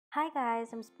Hi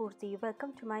guys, I'm Spurti.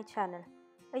 Welcome to my channel.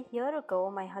 A year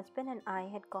ago, my husband and I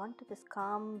had gone to this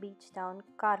calm beach town,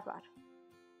 Karwar.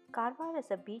 Karwar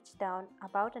is a beach town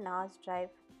about an hour's drive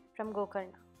from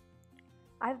Gokarna.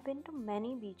 I've been to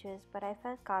many beaches, but I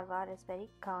felt Karwar is very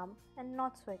calm and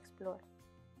not so explored.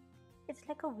 It's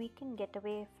like a weekend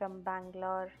getaway from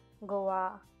Bangalore,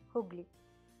 Goa, Hubli.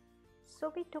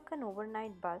 So we took an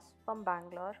overnight bus from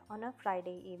Bangalore on a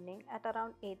Friday evening at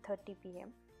around 8:30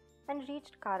 pm and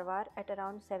reached Karwar at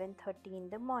around 7:30 in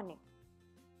the morning.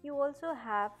 You also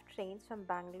have trains from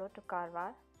Bangalore to Karwar,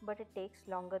 but it takes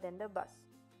longer than the bus.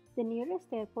 The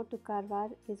nearest airport to Karwar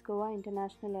is Goa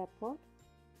International Airport,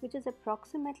 which is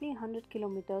approximately 100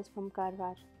 kilometers from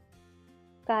Karwar.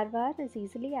 Karwar is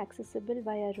easily accessible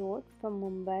via road from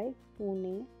Mumbai,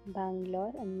 Pune,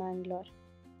 Bangalore and Mangalore.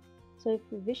 So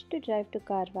if you wish to drive to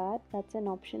Karwar, that's an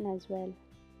option as well.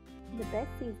 The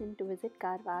best season to visit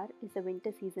Karwar is the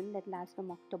winter season that lasts from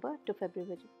October to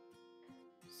February.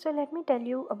 So let me tell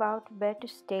you about where to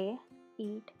stay,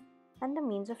 eat, and the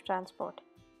means of transport.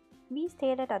 We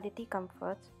stayed at Aditi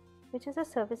Comforts, which is a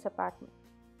service apartment.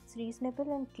 It's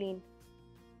reasonable and clean,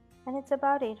 and it's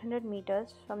about 800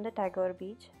 meters from the Tagore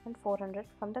Beach and 400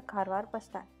 from the Karwar bus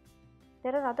stand.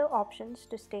 There are other options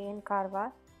to stay in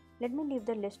Karwar. Let me leave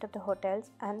the list of the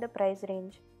hotels and the price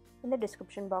range in the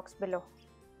description box below.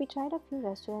 We tried a few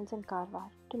restaurants in Karwar,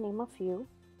 to name a few: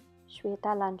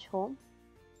 Swetha Lunchhome,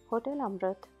 Hotel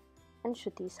Amruth, and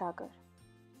Shruti Sagar.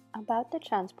 About the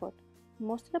transport,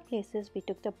 most of the places we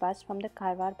took the bus from the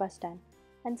Karwar bus stand,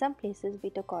 and some places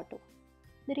we took auto.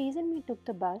 The reason we took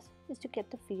the bus is to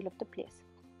get the feel of the place.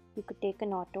 You could take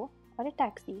an auto or a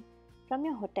taxi from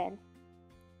your hotel.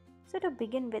 So to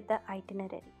begin with the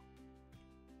itinerary,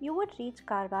 you would reach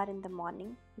Karwar in the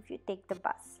morning if you take the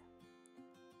bus.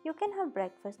 You can have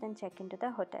breakfast and check into the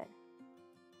hotel.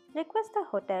 Request the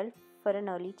hotel for an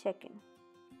early check-in.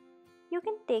 You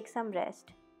can take some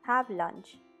rest, have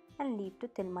lunch, and leave to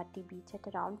Tilmatti Beach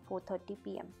at around 4:30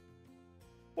 pm.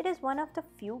 It is one of the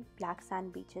few black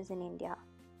sand beaches in India,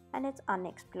 and it's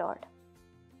unexplored.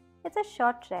 It's a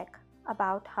short trek,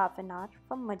 about half an hour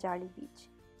from Majali Beach.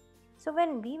 So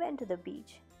when we went to the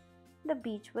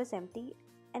beach was empty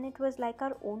and it was like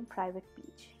our own private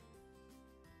beach.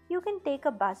 You can take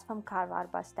a bus from Karwar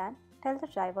bus stand, tell the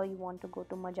driver you want to go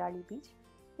to Majali Beach.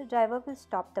 The driver will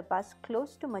stop the bus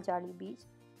close to Majali Beach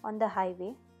on the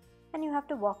highway and you have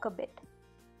to walk a bit.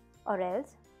 Or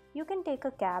else, you can take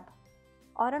a cab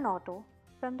or an auto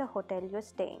from the hotel you're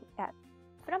staying at.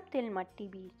 From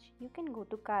Tilmatti Beach, you can go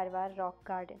to Karwar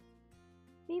Rockgarden.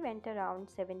 We went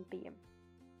around 7 pm.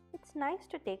 It's nice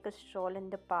to take a stroll in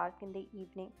the park in the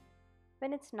evening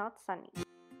when it's not sunny.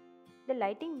 The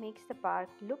lighting makes the park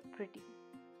look pretty.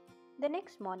 The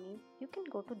next morning, you can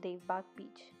go to Devbagh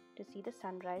beach to see the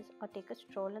sunrise or take a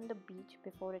stroll on the beach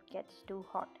before it gets too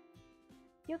hot.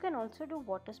 You can also do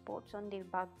water sports on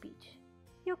Devbagh beach.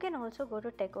 You can also go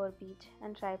to Cintacor beach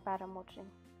and try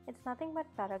paramotoring. It's nothing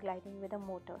but paragliding with a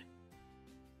motor.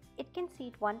 It can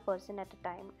seat one person at a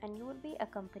time and you will be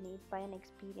accompanied by an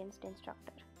experienced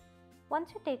instructor.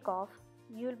 Once you take off,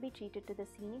 you will be treated to the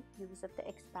scenic views of the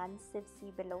expansive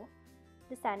sea below,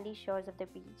 the sandy shores of the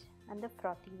beach, and the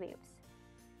frothy waves.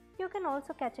 You can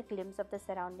also catch a glimpse of the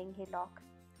surrounding hillock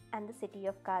and the city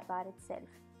of Karwar itself.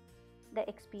 The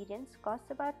experience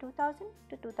costs about 2000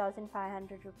 to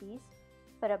 2500 rupees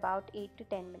for about 8 to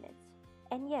 10 minutes.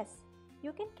 And yes,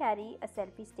 you can carry a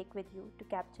selfie stick with you to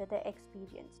capture the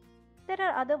experience. There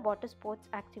are other water sports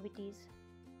activities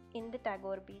in the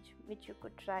Tagore beach which you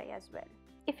could try as well.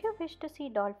 If you wish to see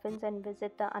dolphins and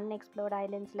visit the unexplored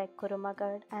islands like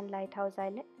Kurumagad and Lighthouse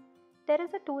Island, there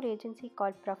is a tour agency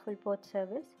called Praful Boat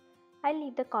Service. I'll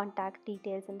leave the contact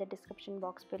details in the description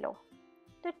box below.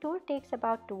 The tour takes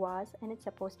about 2 hours and it's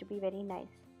supposed to be very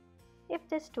nice. If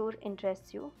this tour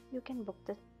interests you, you can book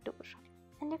the tour.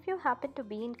 And if you happen to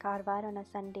be in Karwar on a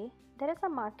Sunday, there is a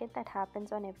market that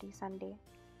happens on every Sunday.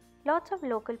 Lots of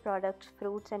local products,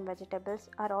 fruits and vegetables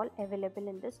are all available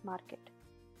in this market.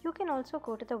 You can also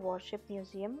go to the Warship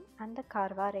Museum and the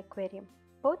Karwar Aquarium.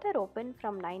 Both are open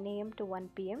from 9 am to 1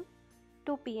 pm,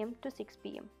 2 pm to 6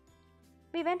 pm.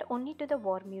 We went only to the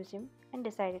War Museum and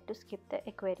decided to skip the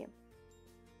aquarium.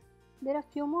 There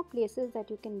are few more places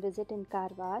that you can visit in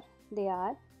Karwar. They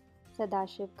are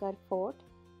Sadashivgad Fort,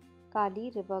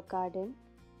 Kali River Garden,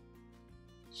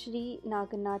 Sri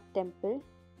Naganath Temple,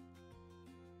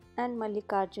 and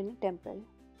Mallikarjuna Temple.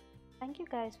 Thank you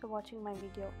guys for watching my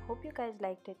video. Hope you guys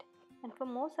liked it. And for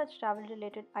more such travel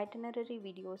related itinerary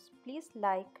videos, please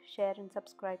like, share and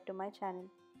subscribe to my channel.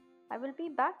 I will be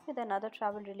back with another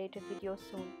travel related video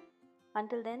soon.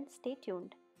 Until then, stay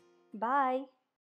tuned. Bye.